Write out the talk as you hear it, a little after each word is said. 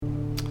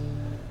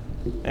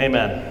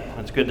Amen.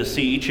 It's good to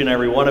see each and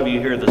every one of you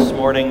here this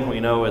morning.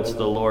 We know it's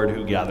the Lord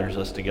who gathers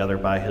us together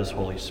by His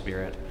Holy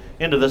Spirit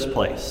into this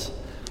place.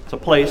 It's a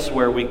place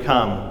where we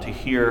come to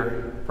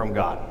hear from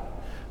God,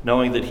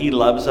 knowing that He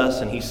loves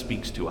us and He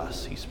speaks to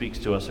us. He speaks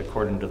to us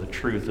according to the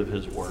truth of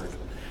His Word.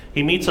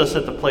 He meets us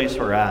at the place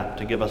we're at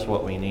to give us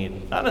what we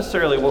need. Not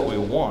necessarily what we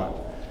want,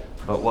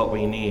 but what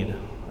we need.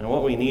 And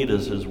what we need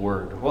is His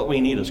Word. What we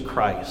need is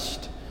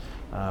Christ.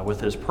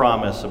 With His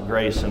promise of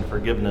grace and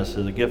forgiveness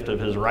as a gift of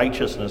His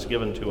righteousness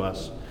given to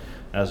us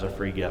as a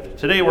free gift.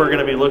 Today we're going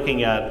to be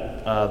looking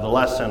at the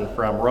lesson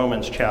from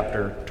Romans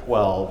chapter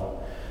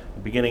 12,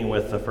 beginning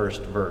with the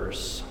first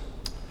verse.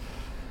 It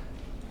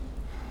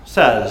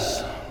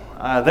says,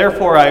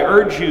 "Therefore I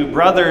urge you,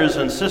 brothers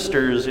and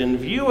sisters, in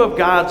view of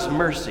God's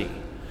mercy,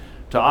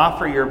 to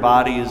offer your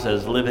bodies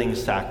as living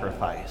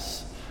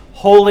sacrifice,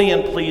 holy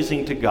and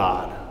pleasing to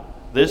God.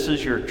 This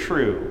is your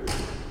true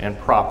and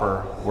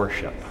proper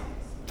worship.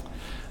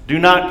 Do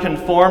not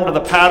conform to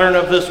the pattern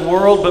of this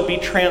world, but be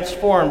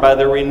transformed by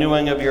the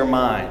renewing of your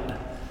mind.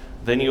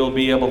 Then you will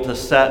be able to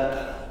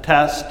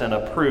test, and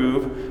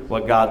approve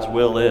what God's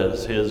will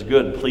is, His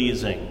good,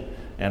 pleasing,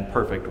 and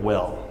perfect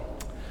will.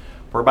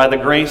 For by the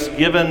grace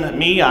given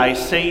me, I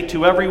say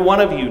to every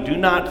one of you, do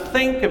not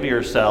think of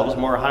yourselves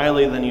more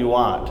highly than you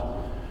ought,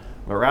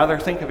 but rather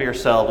think of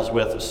yourselves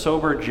with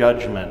sober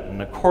judgment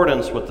in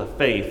accordance with the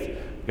faith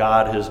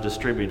God has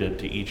distributed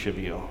to each of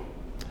you.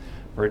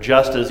 For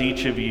just as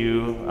each of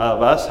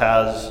us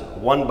has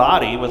one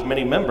body with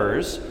many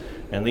members,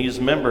 and these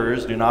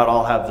members do not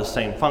all have the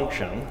same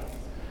function,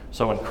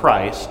 so in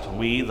Christ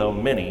we, though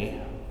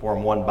many,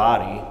 form one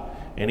body,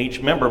 and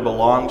each member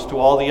belongs to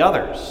all the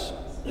others.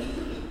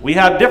 We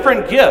have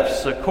different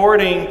gifts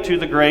according to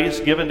the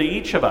grace given to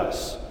each of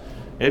us.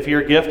 If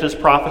your gift is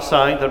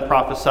prophesying, then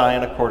prophesy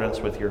in accordance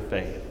with your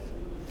faith.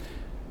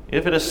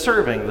 If it is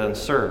serving, then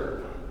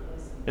serve.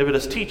 If it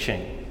is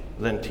teaching,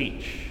 then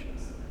teach.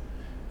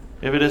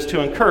 If it is to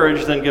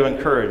encourage, then give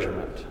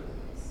encouragement.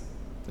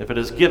 If it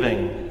is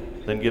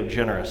giving, then give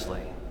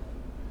generously.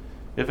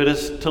 If it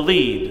is to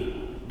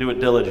lead, do it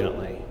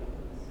diligently.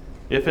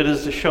 If it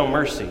is to show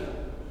mercy,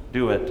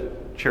 do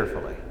it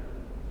cheerfully."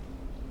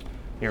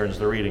 Here is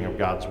the reading of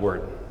God's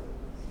Word.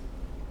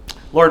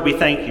 Lord, we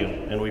thank you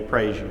and we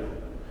praise you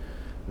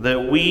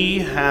that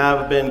we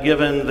have been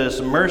given this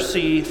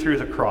mercy through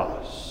the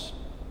cross.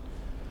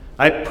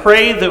 I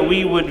pray that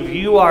we would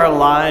view our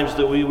lives,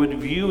 that we would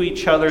view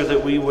each other,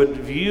 that we would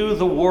view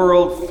the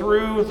world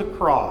through the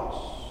cross.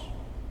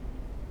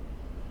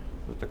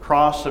 That the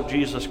cross of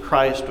Jesus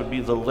Christ would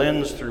be the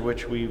lens through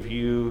which we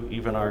view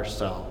even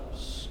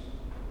ourselves.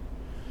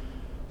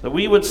 That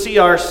we would see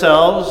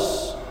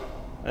ourselves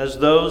as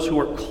those who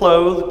are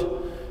clothed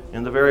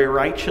in the very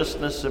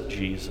righteousness of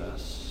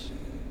Jesus.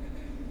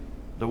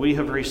 That we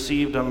have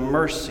received a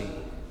mercy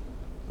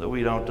that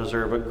we don't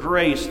deserve, a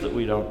grace that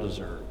we don't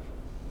deserve.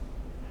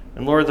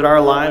 And Lord, that our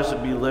lives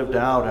would be lived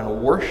out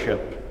in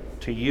worship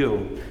to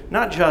you,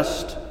 not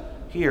just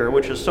here,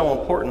 which is so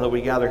important that we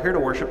gather here to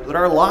worship, but that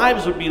our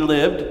lives would be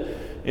lived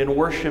in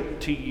worship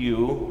to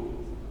you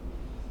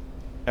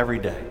every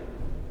day,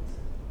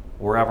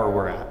 wherever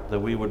we're at,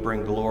 that we would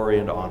bring glory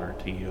and honor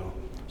to you.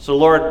 So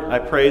Lord, I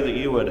pray that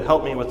you would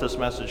help me with this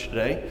message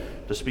today,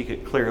 to speak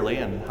it clearly,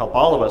 and help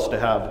all of us to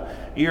have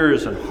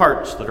ears and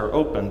hearts that are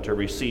open to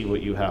receive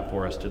what you have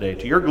for us today,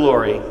 to your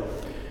glory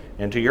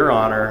and to your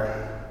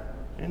honor.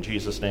 In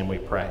Jesus' name we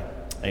pray.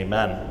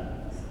 Amen.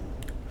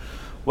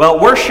 Well,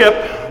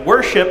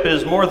 worship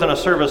is more than a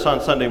service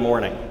on Sunday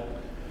morning.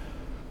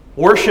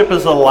 Worship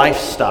is a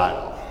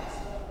lifestyle.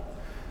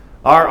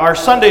 Our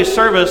Sunday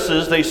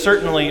services, they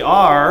certainly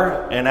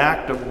are an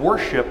act of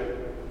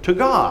worship to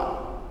God.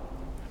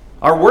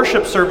 Our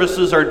worship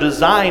services are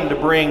designed to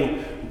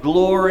bring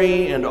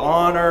glory and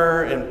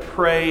honor and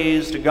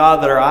praise to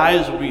God, that our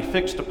eyes will be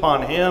fixed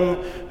upon Him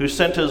who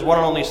sent His one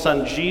and only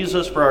Son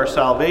Jesus for our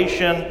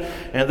salvation,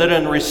 and that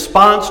in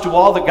response to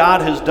all that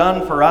God has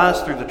done for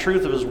us through the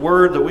truth of His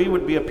Word, that we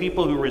would be a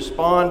people who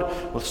respond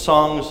with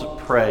songs of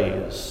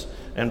praise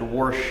and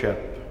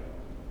worship.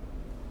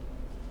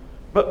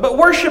 But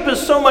worship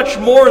is so much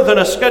more than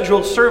a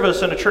scheduled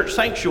service in a church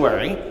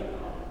sanctuary.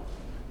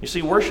 You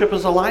see, worship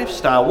is a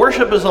lifestyle.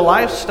 Worship is a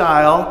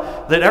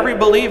lifestyle that every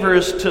believer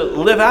is to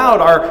live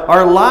out.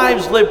 Our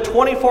lives lived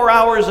 24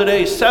 hours a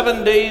day,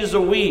 7 days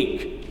a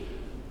week,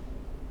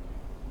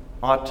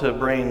 ought to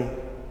bring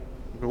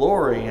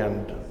glory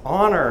and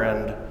honor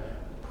and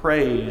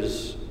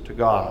praise to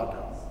God.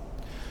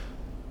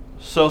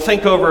 So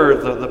think over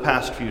the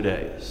past few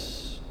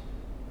days.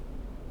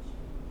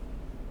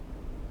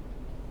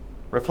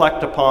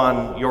 Reflect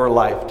upon your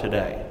life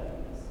today.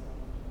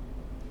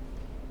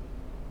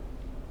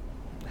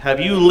 Have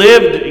you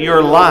lived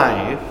your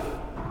life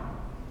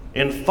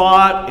in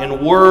thought,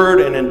 in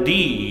word, and in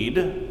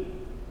deed?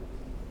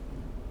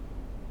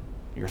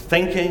 Your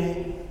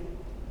thinking,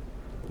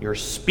 your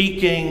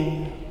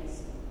speaking,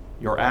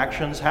 your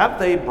actions, have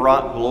they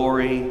brought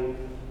glory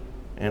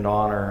and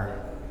honor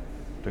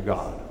to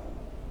God?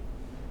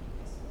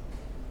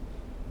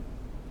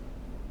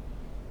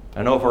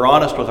 I know if we're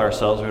honest with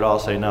ourselves, we'd all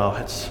say, no,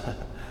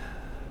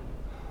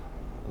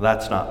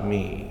 that's not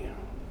me.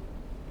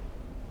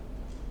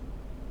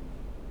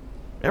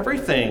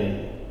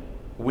 Everything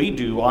we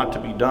do ought to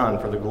be done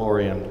for the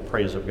glory and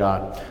praise of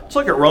God. Let's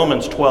look at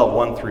Romans 12,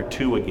 1 through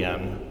 2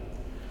 again.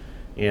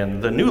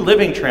 In the New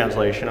Living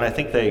Translation, and I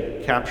think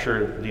they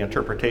capture the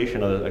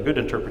interpretation, a good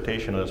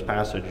interpretation of this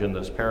passage in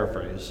this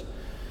paraphrase.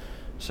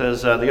 It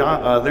says,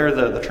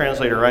 the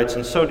translator writes,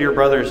 "And so, dear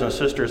brothers and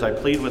sisters, I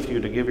plead with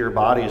you to give your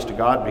bodies to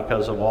God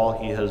because of all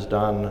he has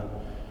done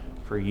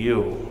for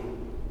you.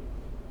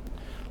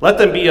 Let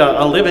them be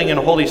a living and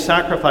holy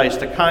sacrifice,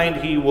 the kind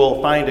he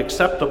will find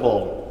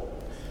acceptable.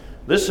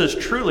 This is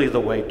truly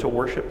the way to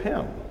worship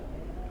him.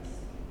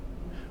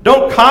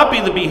 Don't copy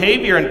the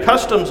behavior and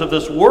customs of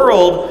this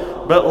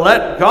world, but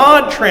let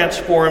God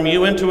transform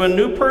you into a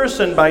new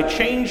person by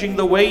changing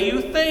the way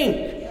you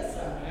think.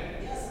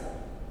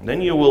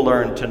 Then you will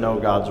learn to know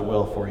God's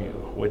will for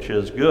you, which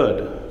is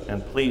good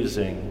and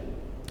pleasing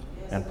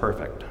and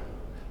perfect."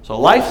 So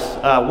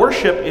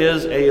worship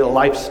is a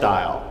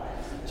lifestyle.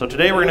 So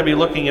today we're going to be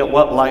looking at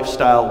what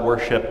lifestyle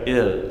worship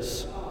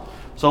is.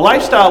 So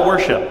lifestyle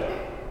worship,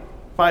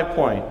 5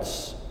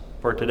 points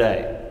for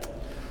today.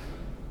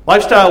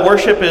 Lifestyle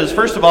worship is,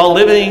 first of all,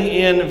 living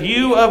in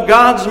view of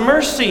God's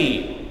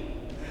mercy.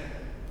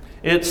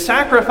 It's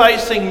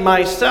sacrificing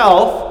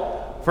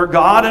myself for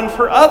God and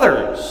for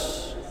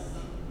others.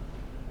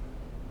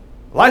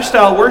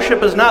 Lifestyle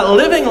worship is not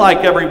living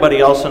like everybody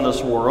else in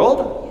this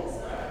world,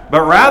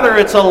 but rather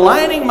it's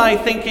aligning my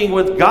thinking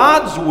with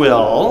God's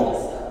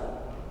will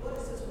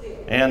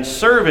and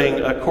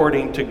serving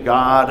according to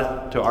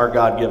God, to our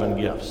God-given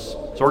gifts.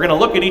 So we're going to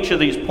look at each of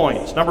these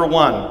points. Number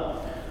 1,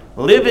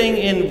 living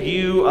in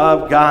view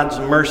of God's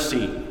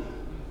mercy.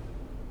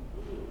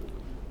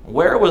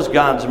 Where was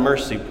God's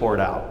mercy poured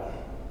out?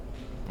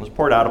 It was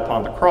poured out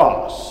upon the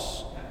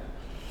cross.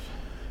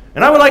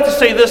 And I would like to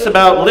say this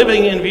about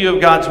living in view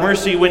of God's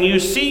mercy. When you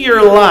see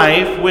your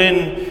life,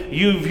 when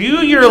you view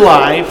your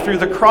life through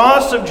the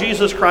cross of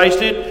Jesus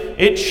Christ,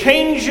 it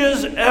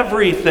changes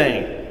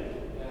everything.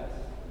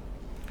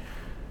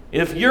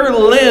 If your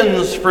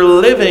lens for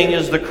living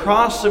is the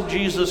cross of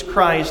Jesus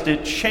Christ,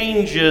 it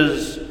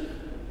changes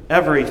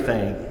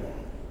everything.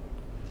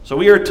 So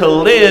we are to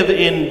live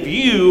in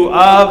view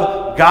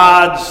of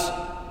God's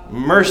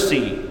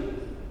mercy.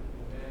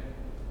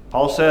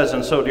 Paul says,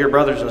 "And so, dear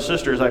brothers and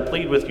sisters, I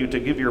plead with you to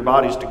give your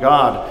bodies to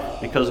God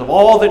because of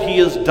all that he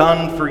has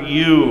done for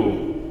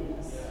you."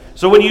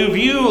 So when you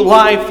view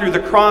life through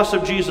the cross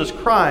of Jesus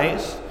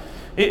Christ,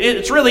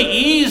 it's really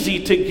easy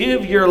to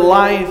give your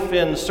life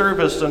in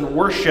service and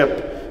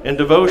worship and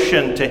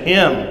devotion to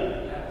him.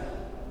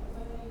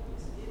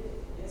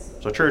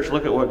 So church,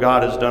 look at what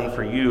God has done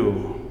for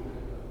you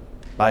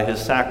by his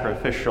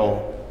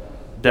sacrificial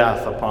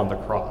death upon the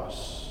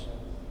cross.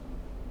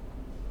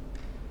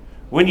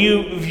 When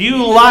you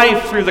view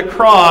life through the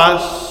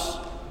cross,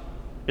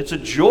 it's a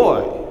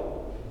joy.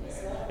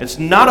 It's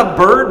not a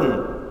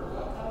burden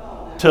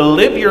to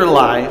live your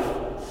life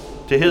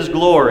to his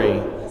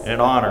glory and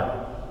honor.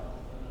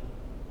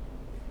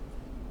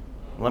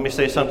 Let me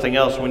say something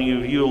else. When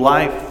you view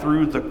life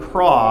through the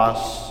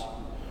cross,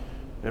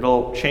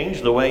 it'll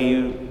change the way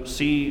you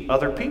see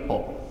other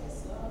people.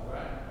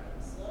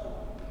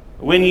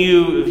 When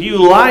you view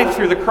life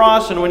through the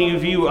cross and when you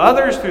view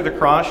others through the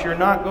cross, you're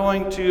not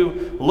going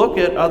to look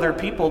at other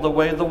people the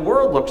way the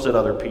world looks at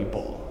other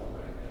people.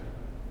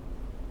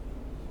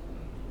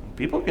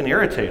 People can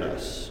irritate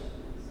us.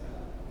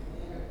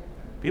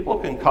 People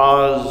can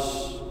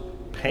cause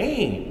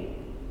pain.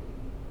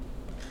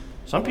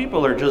 Some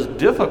people are just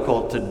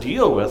difficult to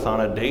deal with on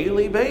a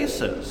daily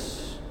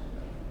basis.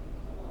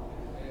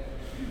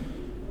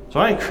 So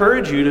I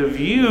encourage you to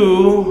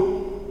view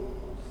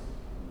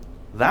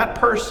that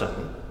person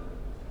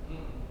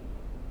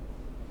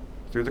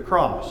through the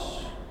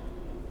cross.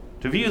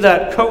 To view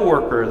that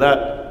coworker,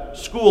 that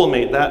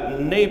schoolmate, that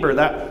neighbor,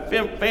 that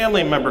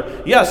family member,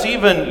 yes,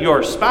 even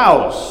your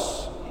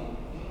spouse,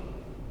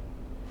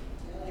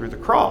 through the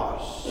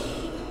cross.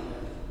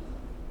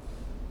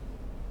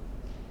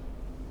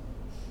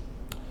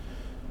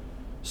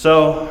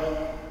 So,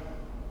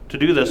 to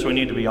do this, we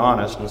need to be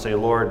honest and say,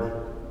 Lord,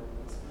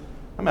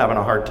 I'm having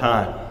a hard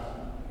time.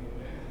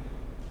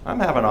 I'm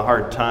having a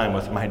hard time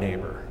with my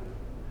neighbor.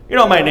 You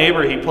know, my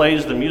neighbor, he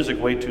plays the music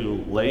way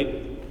too late,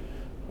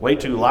 way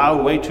too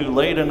loud, way too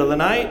late into the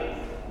night.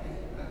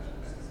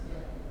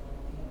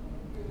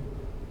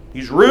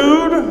 He's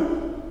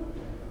rude.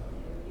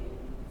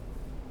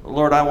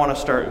 Lord, I want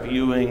to start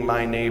viewing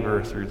my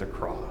neighbor through the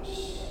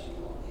cross.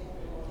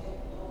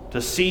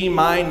 To see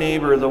my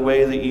neighbor the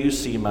way that you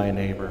see my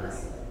neighbor.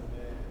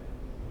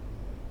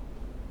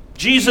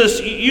 Jesus,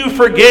 you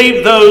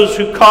forgave those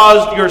who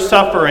caused your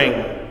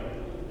suffering.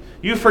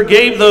 You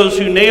forgave those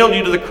who nailed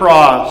you to the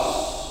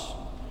cross.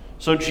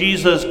 So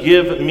Jesus,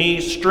 give me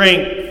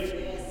strength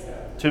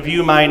to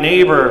view my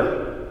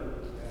neighbor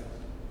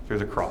through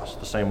the cross,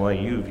 the same way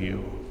you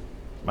view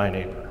my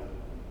neighbor.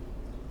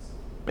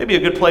 Maybe a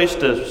good place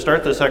to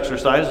start this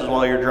exercise is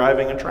while you're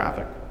driving in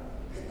traffic.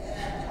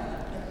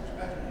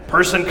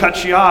 Person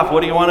cuts you off.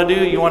 What do you want to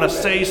do? You want to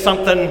say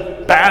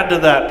something bad to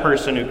that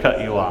person who cut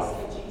you off.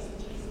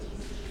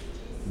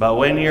 But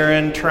when you're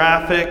in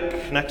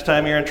traffic, next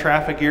time you're in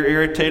traffic, you're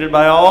irritated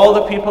by all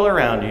the people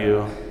around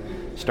you.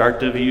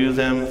 Start to view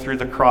them through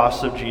the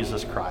cross of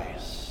Jesus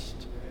Christ.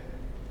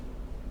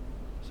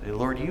 Say,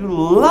 Lord, you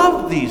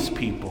love these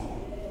people.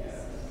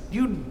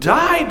 You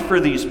died for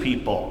these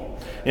people.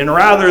 And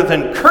rather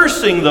than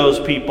cursing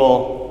those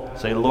people,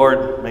 say,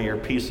 Lord, may your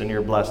peace and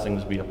your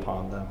blessings be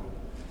upon them.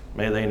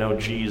 May they know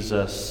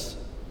Jesus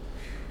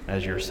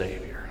as your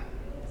Savior.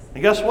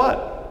 And guess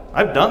what?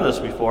 I've done this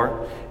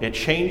before. It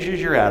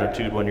changes your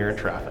attitude when you're in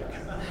traffic.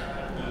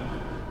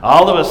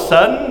 All of a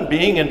sudden,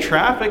 being in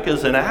traffic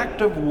is an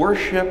act of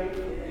worship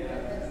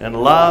and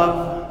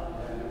love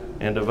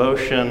and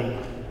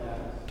devotion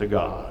to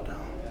God.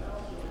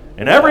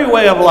 In every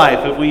way of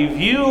life, if we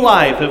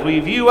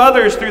view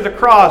others through the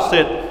cross,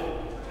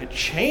 it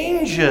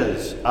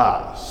changes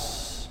us.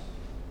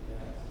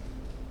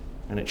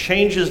 And it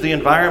changes the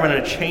environment,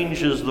 and it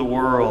changes the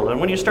world. And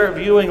when you start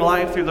viewing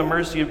life through the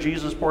mercy of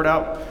Jesus poured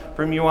out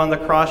from you on the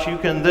cross, you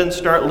can then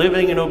start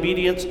living in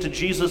obedience to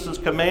Jesus'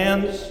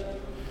 commands.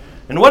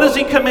 And what does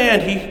he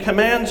command? He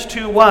commands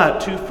to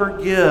what? To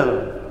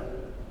forgive,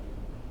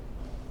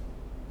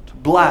 to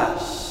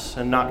bless,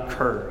 and not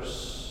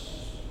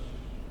curse.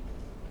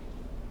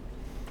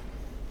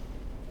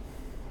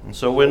 And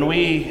so when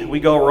we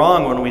go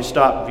wrong, when we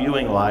stop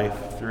viewing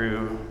life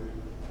through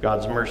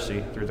God's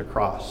mercy, through the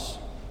cross.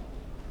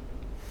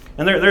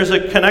 And there's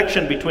a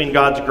connection between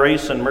God's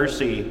grace and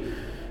mercy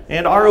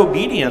and our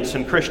obedience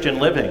in Christian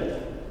living.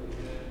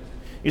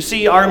 You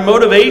see, our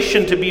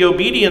motivation to be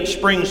obedient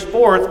springs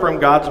forth from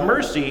God's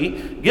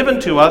mercy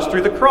given to us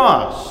through the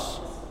cross.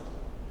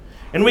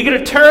 And we get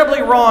it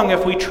terribly wrong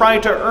if we try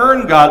to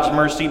earn God's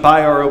mercy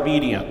by our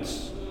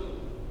obedience.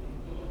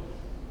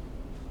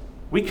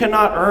 We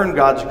cannot earn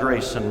God's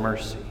grace and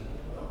mercy.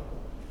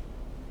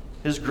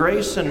 His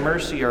grace and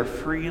mercy are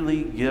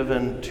freely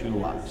given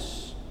to us.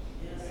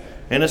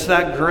 And it's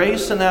that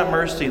grace and that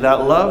mercy,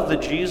 that love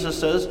that Jesus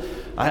says,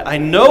 I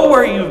know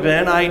where you've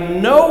been, I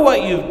know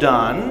what you've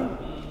done,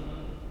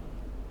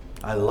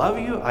 I love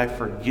you, I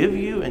forgive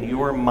you, and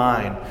you are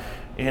mine.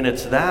 And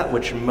it's that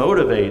which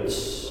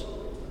motivates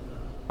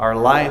our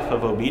life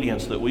of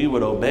obedience, that we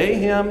would obey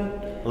him,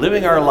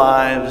 living our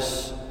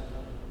lives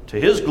to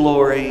his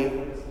glory,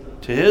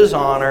 to his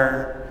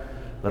honor,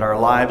 that our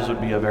lives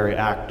would be a very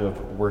act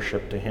of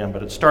worship to him.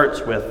 But it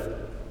starts with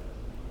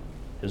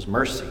his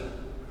mercy.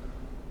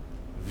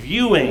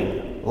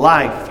 Viewing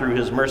life through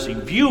his mercy,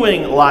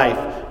 viewing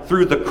life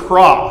through the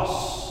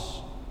cross.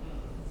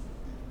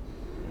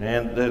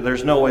 And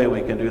there's no way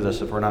we can do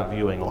this if we're not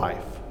viewing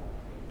life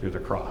through the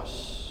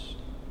cross.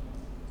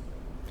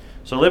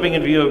 So living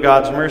in view of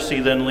God's mercy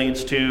then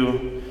leads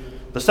to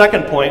the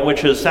second point,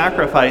 which is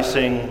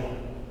sacrificing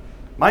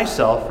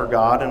myself for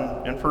God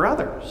and for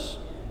others.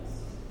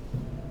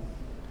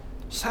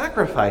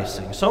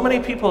 Sacrificing. So many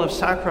people have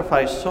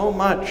sacrificed so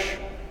much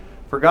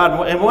for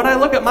God. And when I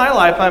look at my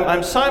life,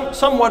 I'm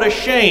somewhat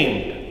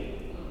ashamed.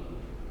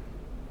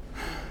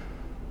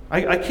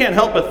 I can't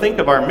help but think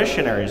of our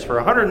missionaries. For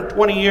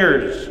 120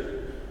 years,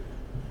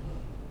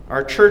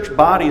 our church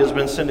body has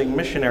been sending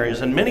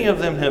missionaries, and many of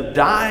them have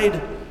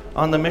died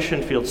on the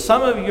mission field.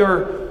 Some of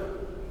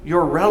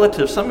your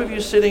relatives, some of you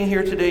sitting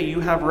here today,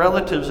 you have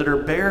relatives that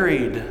are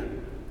buried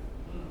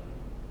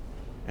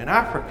in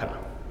Africa.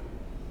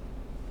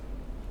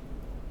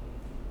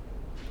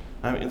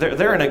 I mean,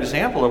 they're an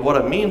example of what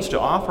it means to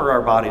offer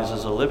our bodies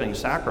as a living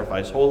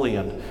sacrifice, holy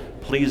and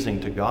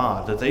pleasing to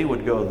God, that they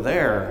would go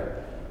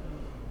there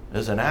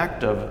as an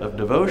act of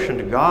devotion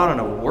to God and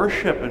of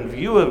worship in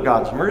view of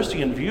God's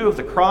mercy, in view of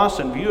the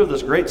cross, in view of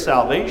this great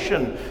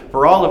salvation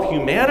for all of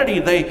humanity.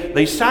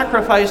 They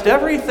sacrificed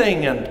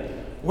everything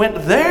and went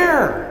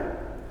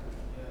there.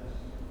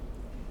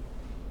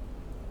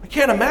 I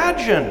can't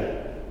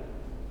imagine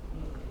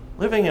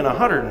living in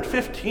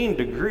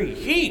 115-degree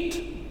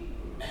heat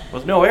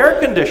with no air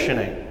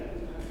conditioning.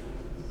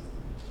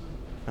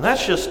 And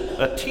that's just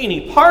a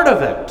teeny part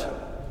of it.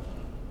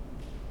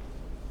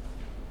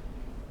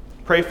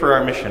 Pray for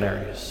our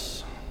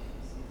missionaries.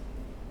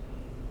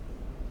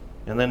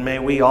 And then may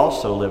we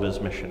also live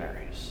as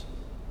missionaries.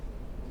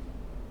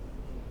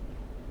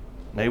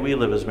 May we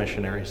live as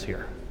missionaries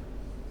here.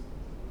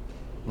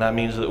 And that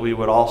means that we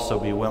would also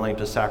be willing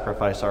to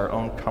sacrifice our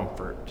own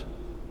comfort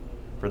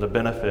for the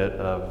benefit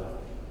of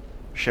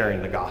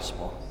sharing the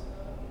gospel,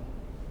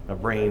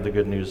 of bringing the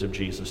good news of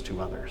Jesus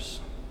to others.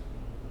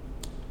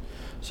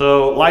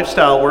 So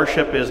lifestyle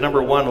worship is,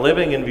 number one,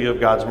 living in view of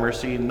God's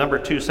mercy. Number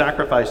two,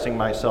 sacrificing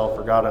myself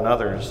for God and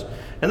others.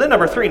 And then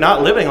number three,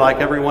 not living like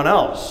everyone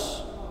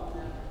else.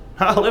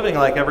 Not living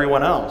like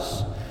everyone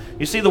else.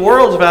 You see, the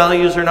world's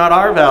values are not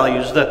our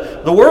values.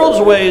 The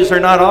world's ways are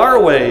not our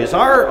ways.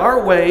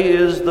 Our way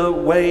is the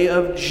way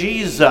of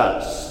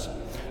Jesus.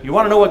 You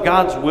want to know what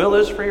God's will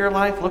is for your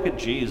life? Look at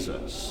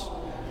Jesus.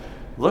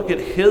 Look at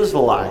his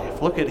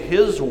life. Look at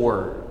his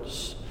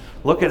words.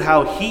 Look at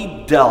how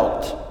he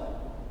dealt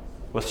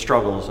with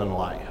struggles in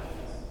life.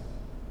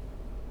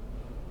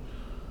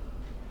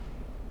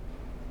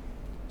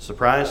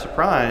 Surprise,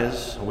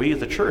 surprise, we,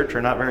 the church,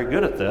 are not very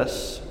good at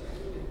this.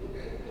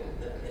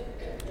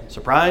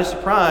 Surprise,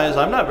 surprise,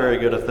 I'm not very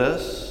good at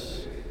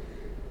this.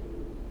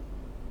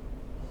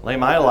 Lay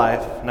my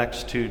life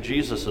next to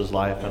Jesus'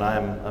 life, and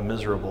I'm a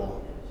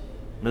miserable,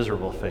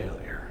 miserable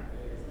failure.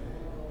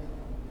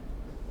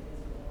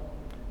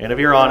 And if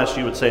you're honest,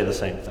 you would say the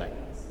same thing.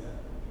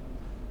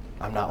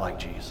 I'm not like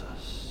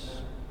Jesus.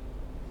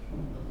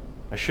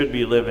 I should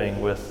be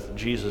living with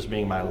Jesus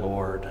being my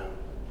Lord.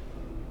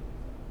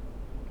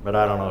 But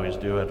I don't always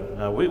do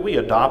it. We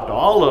adopt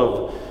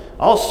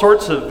all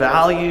sorts of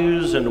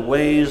values and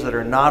ways that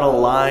are not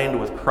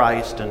aligned with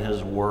Christ and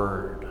His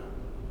Word.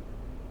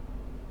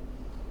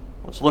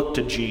 Let's look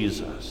to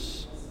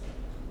Jesus.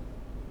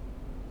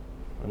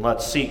 And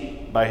let's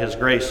seek by His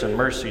grace and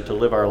mercy to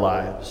live our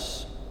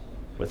lives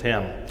with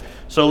Him.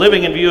 So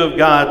living in view of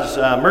God's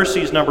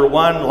mercy is number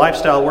one.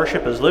 Lifestyle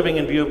worship is living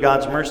in view of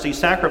God's mercy,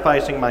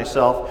 sacrificing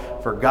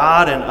myself for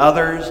God and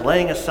others,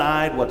 laying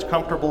aside what's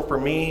comfortable for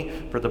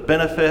me for the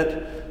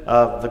benefit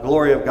of the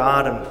glory of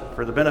God and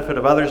for the benefit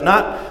of others.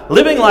 Not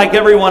living like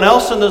everyone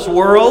else in this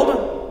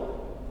world.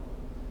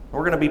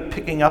 We're going to be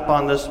picking up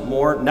on this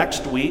more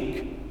next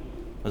week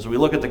as we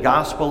look at the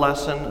gospel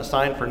lesson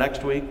assigned for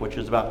next week, which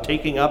is about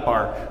taking up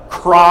our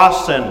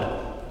cross and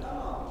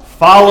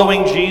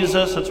following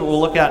Jesus. That's what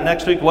we'll look at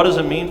next week. What does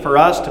it mean for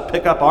us to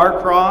pick up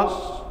our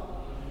cross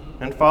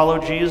and follow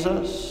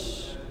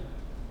Jesus?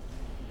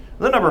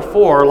 Then number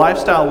 4,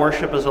 lifestyle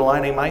worship is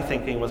aligning my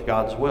thinking with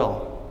God's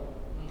will.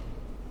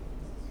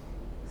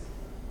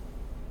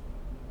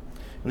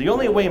 And the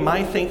only way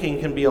my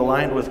thinking can be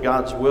aligned with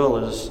God's will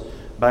is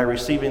by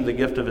receiving the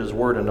gift of His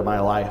Word into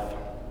my life.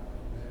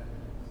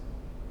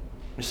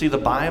 You see, the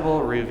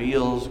Bible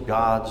reveals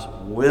God's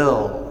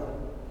will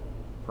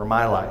for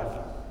my life.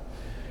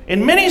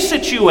 In many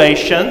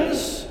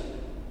situations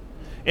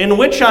in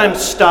which I'm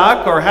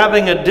stuck or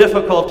having a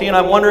difficulty and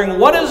I'm wondering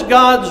what is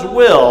God's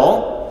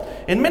will,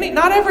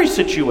 not every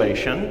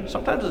situation,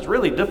 sometimes it's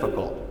really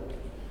difficult.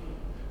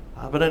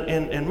 But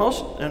in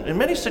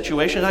many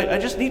situations, I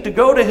just need to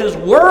go to His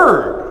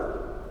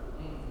Word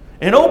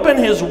and open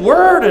His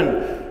Word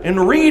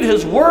and read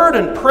His Word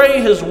and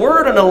pray His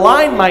Word and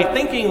align my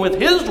thinking with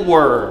His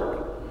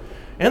Word.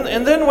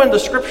 And then when the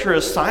Scripture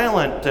is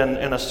silent and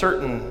in a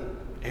certain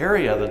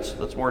area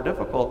that's more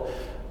difficult,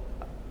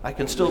 I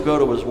can still go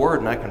to His Word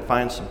and I can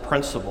find some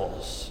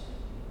principles.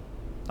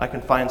 I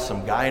can find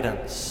some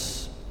guidance.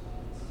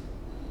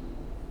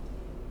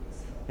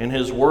 In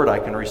His Word, I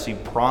can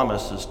receive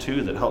promises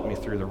too that help me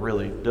through the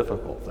really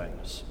difficult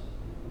things.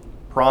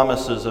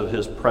 Promises of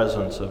His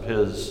presence, of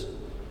His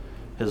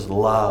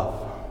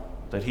love,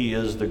 that He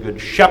is the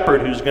good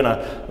shepherd who's going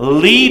to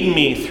lead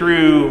me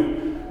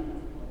through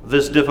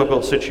this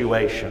difficult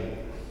situation.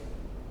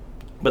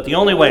 But the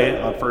only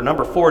way for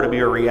number 4 to be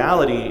a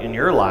reality in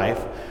your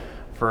life,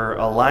 for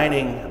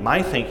aligning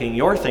my thinking,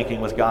 your thinking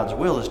with God's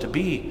will, is to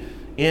be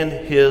in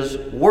His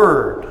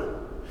Word.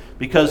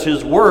 Because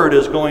His Word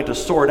is going to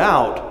sort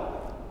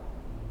out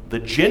the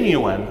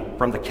genuine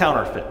from the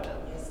counterfeit.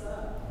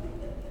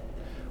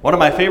 One of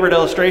my favorite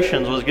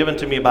illustrations was given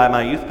to me by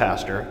my youth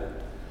pastor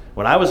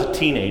when I was a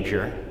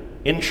teenager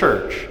in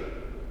church.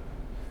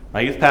 My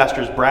youth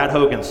pastor is Brad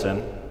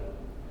Hoganson.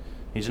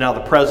 He's now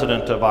the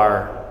president of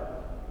our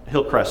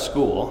Hillcrest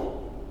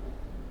School.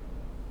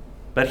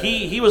 But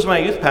he was my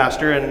youth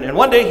pastor, and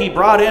one day he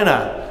brought in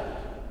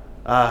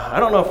I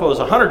don't know if it was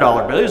a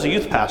 $100 bill. He was a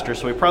youth pastor,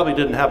 so he probably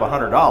didn't have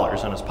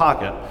 $100 in his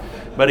pocket.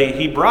 But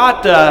he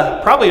brought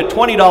probably a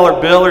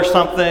 $20 bill or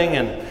something,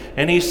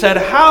 and he said,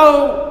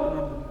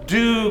 how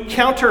do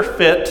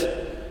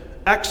counterfeit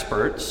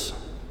experts,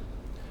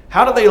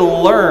 how do they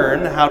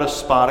learn how to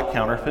spot a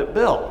counterfeit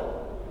bill?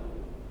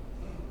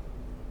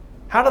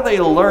 How do they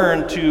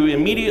learn to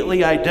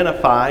immediately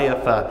identify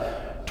if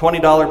a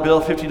 $20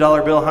 bill,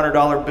 $50 bill,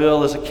 $100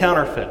 bill is a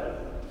counterfeit?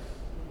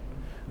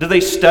 Do they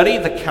study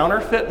the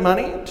counterfeit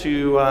money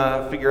to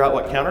figure out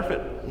what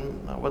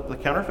the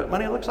counterfeit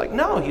money looks like?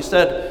 No, he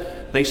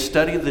said they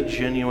study the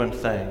genuine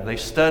thing. They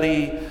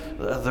study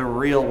the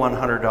real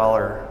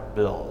 $100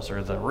 bills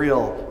or the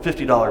real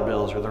 $50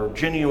 bills or the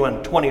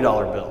genuine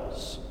 $20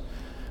 bills.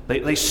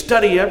 They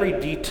study every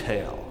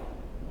detail.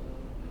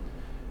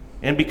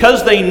 And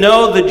because they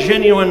know the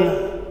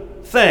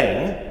genuine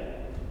thing,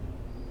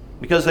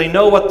 because they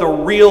know what the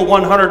real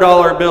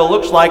 $100 bill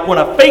looks like, when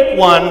a fake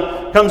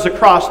one comes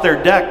across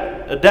their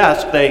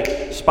desk,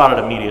 they spot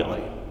it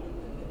immediately.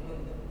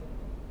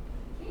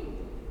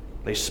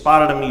 They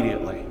spot it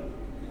immediately.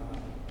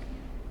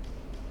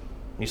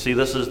 You see,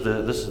 this is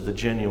the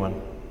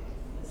genuine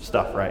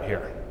stuff right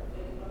here.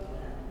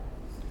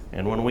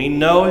 And when we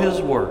know His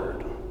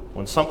Word,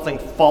 when something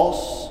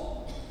false,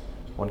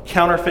 when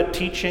counterfeit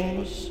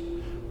teachings,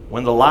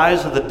 when the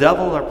lies of the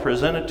devil are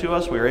presented to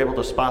us, we are able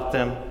to spot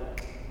them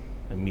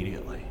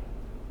immediately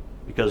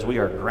because we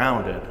are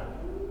grounded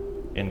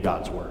in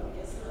God's Word.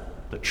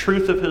 The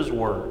truth of His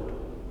Word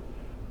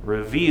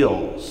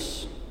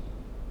reveals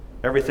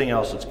everything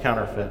else that's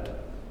counterfeit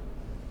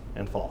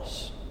and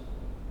false.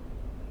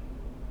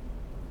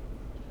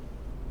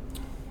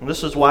 And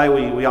this is why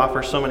we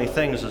offer so many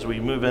things as we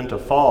move into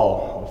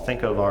fall.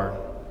 Think of our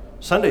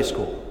Sunday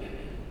school.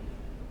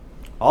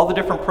 All the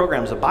different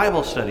programs, the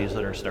Bible studies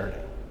that are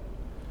starting.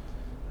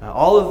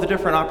 All of the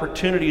different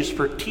opportunities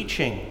for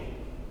teaching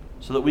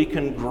so that we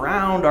can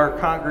ground our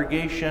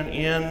congregation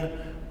in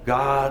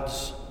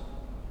God's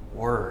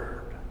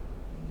Word.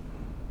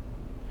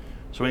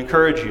 So we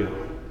encourage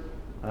you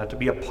to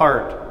be a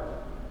part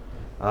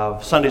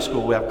of Sunday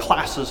school. We have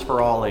classes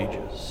for all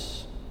ages.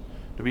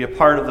 To be a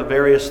part of the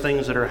various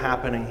things that are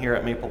happening here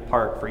at Maple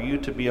Park. For you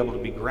to be able to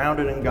be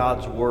grounded in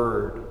God's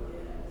Word.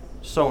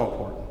 So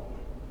important.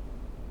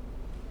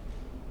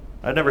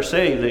 I'd never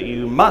say that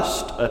you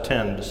must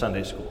attend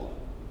Sunday school.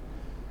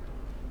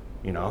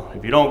 You know,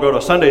 if you don't go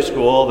to Sunday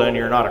school, then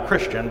you're not a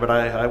Christian, but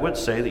I would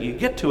say that you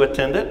get to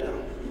attend it.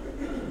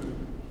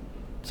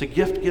 It's a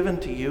gift given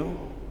to you.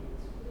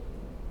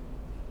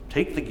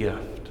 Take the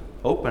gift,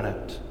 open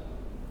it,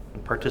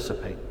 and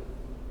participate.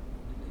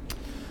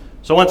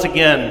 So once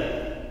again,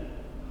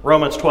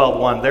 Romans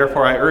 12:1,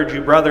 therefore I urge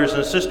you, brothers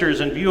and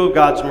sisters, in view of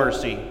God's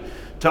mercy,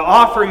 to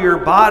offer your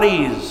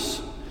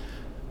bodies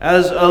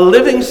as a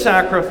living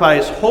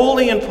sacrifice,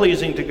 holy and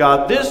pleasing to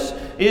God. This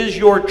is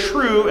your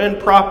true and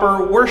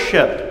proper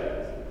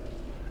worship.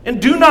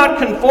 And do not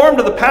conform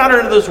to the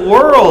pattern of this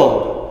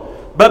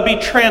world, but be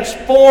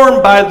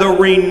transformed by the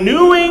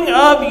renewing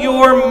of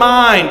your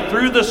mind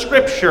through the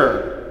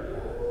Scripture.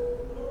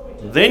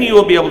 Then you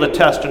will be able to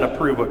test and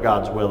approve what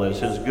God's will is,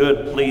 His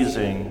good,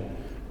 pleasing,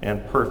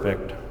 and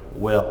perfect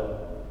will.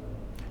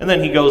 And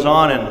then he goes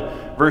on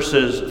in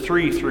verses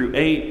 3 through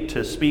 8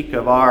 to speak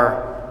of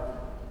our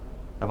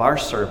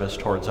service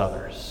towards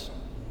others.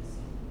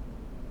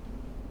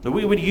 That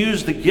we would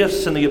use the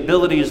gifts and the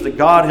abilities that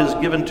God has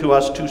given to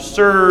us to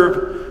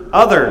serve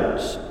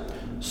others.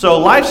 So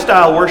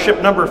lifestyle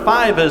worship number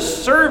 5 is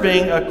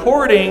serving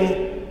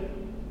according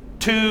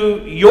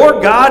to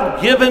your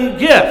God-given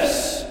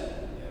gifts.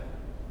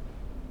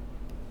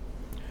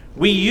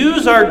 We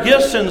use our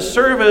gifts in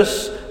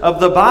service of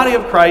the body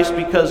of Christ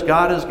because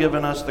God has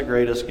given us the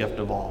greatest gift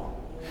of all.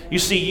 You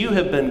see, you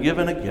have been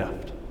given a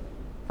gift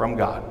from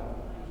God.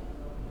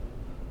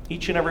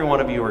 Each and every one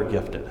of you are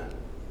gifted.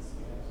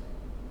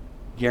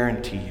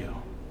 Guarantee you.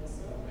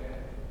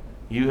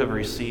 You have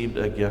received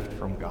a gift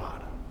from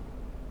God.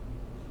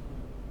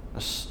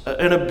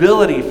 An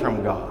ability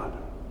from God.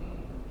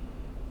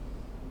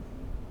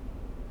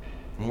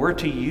 And we're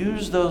to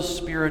use those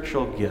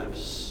spiritual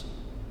gifts,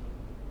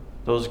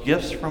 those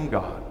gifts from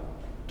God,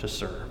 to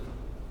serve.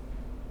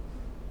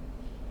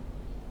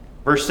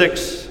 Verse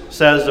 6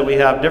 says that we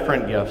have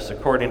different gifts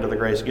according to the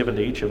grace given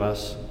to each of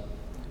us.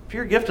 If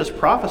your gift is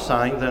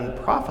prophesying, then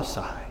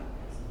prophesy.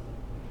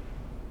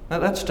 Now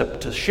that's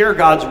to share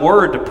God's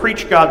word, to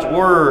preach God's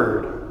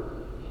word.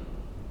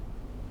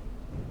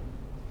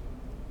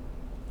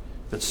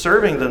 If it's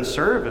serving, then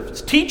serve. If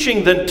it's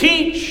teaching, then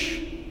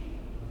teach.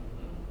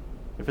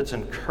 If it's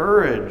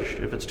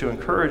to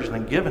encourage,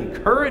 then give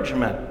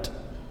encouragement.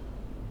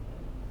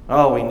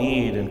 Oh, we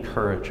need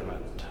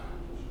encouragement.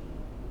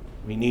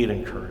 We need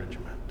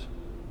encouragement.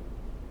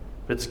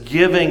 If it's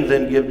giving,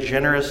 then give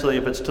generously.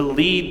 If it's to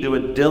lead, do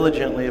it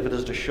diligently. If it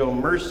is to show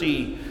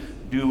mercy,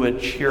 do it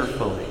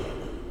cheerfully.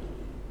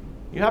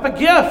 You have a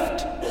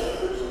gift.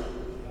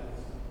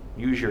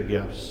 Use your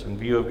gifts in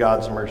view of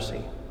God's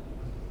mercy.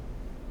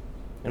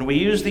 And we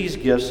use these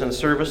gifts in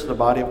service of the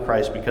body of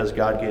Christ because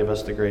God gave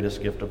us the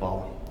greatest gift of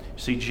all.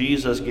 See,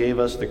 Jesus gave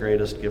us the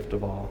greatest gift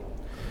of all.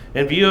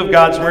 In view of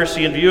God's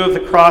mercy, in view of the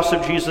cross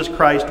of Jesus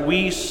Christ,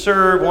 we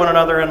serve one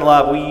another in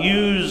love. We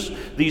use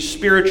these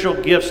spiritual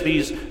gifts,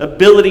 these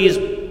abilities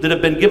that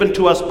have been given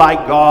to us by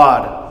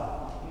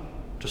God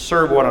to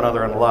serve one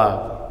another in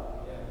love.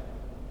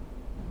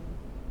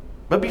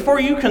 But before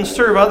you can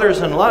serve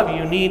others in love,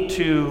 you need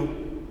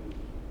to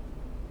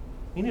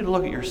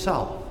look at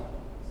yourself.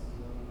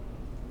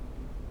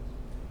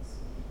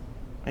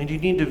 And you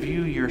need to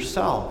view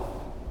yourself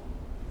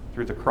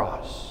through the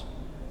cross.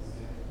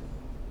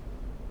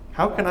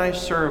 How can I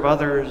serve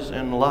others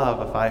in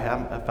love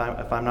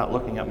if I'm not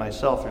looking at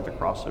myself through the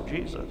cross of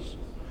Jesus?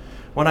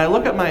 When I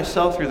look at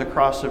myself through the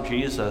cross of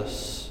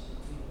Jesus,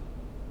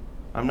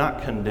 I'm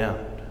not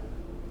condemned.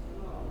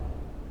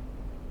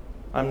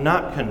 I'm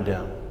not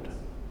condemned.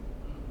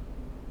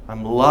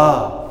 I'm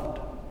loved.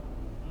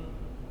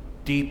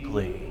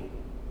 Deeply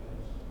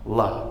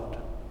loved.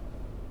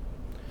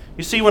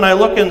 You see, when I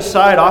look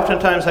inside,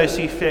 oftentimes I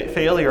see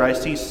failure, I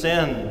see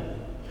sin.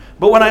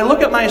 But when I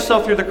look at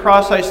myself through the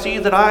cross, I see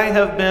that I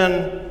have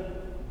been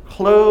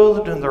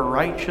clothed in the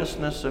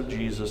righteousness of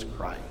Jesus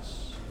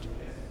Christ.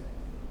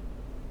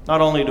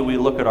 Not only do we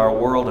look at our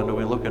world and do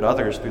we look at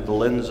others through the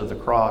lens of the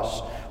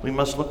cross, we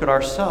must look at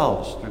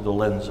ourselves through the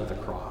lens of the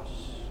cross.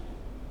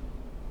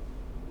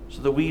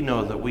 So that we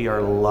know that we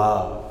are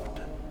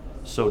loved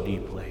so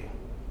deeply.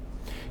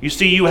 You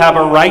see, you have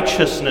a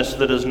righteousness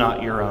that is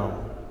not your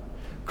own.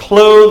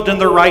 Clothed in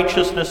the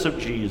righteousness of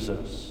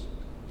Jesus.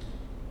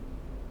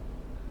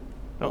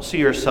 Don't see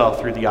yourself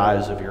through the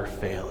eyes of your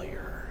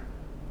failure.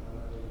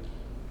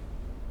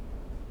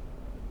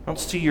 Don't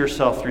see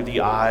yourself through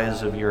the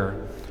eyes of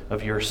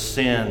your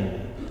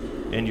sin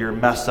and your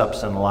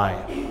mess-ups in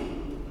life.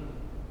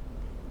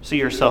 See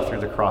yourself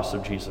through the cross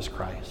of Jesus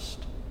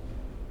Christ.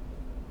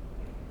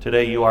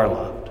 Today you are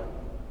loved.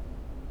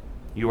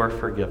 You are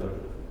forgiven.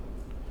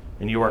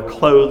 And you are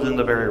clothed in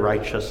the very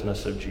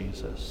righteousness of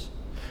Jesus.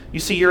 You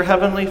see, your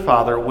heavenly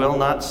Father will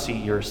not see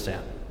your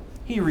sin.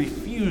 He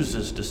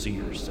refuses to see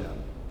your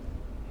sin.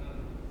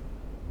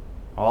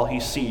 All he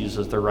sees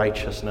is the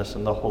righteousness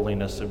and the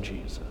holiness of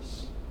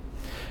Jesus.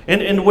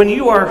 And when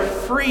you are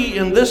free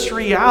in this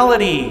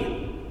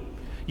reality,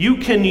 you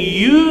can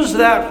use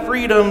that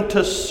freedom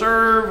to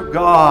serve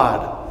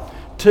God,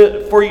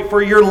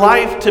 for your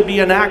life to be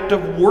an act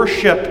of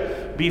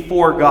worship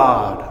before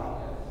God.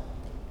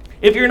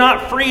 If you're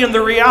not free in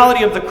the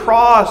reality of the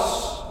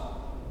cross,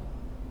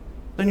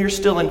 then you're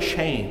still in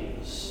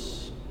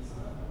chains.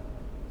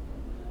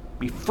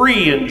 Be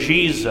free in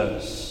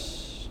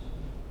Jesus.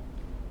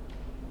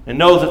 And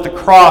know that the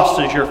cross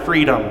is your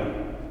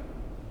freedom.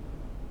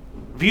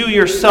 View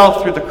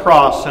yourself through the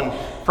cross and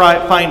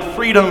find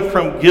freedom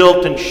from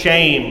guilt and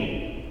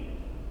shame.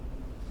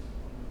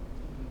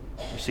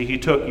 You see, he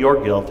took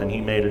your guilt and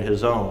he made it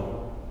his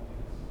own.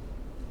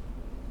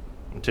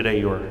 And today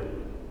you're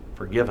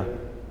forgiven,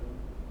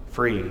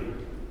 free,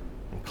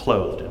 and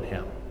clothed in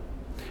him.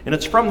 And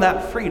it's from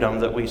that freedom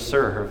that we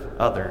serve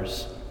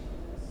others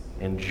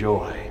in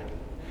joy.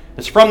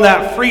 It's from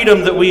that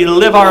freedom that we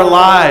live our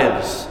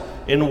lives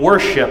in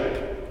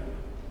worship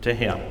to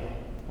him.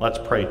 Let's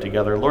pray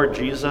together. Lord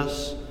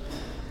Jesus,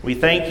 we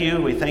thank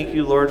you. We thank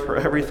you, Lord, for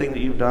everything that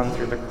you've done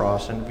through the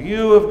cross. In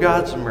view of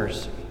God's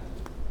mercy,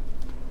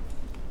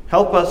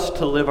 help us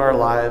to live our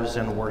lives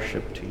in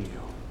worship to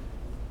you.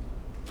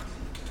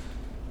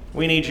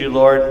 We need you,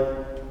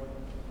 Lord.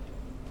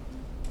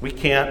 We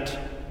can't,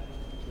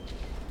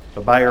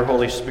 but by your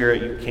Holy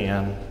Spirit you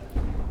can,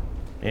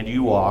 and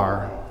you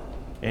are,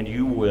 and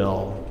you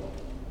will.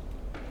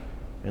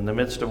 In the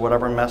midst of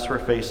whatever mess we're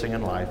facing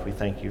in life, we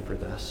thank you for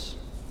this.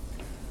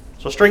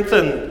 So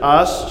strengthen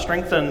us,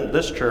 strengthen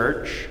this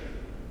church.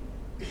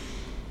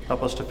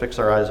 Help us to fix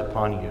our eyes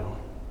upon you.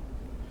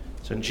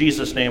 It's in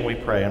Jesus' name we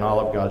pray, and all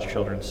of God's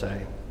children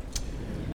say,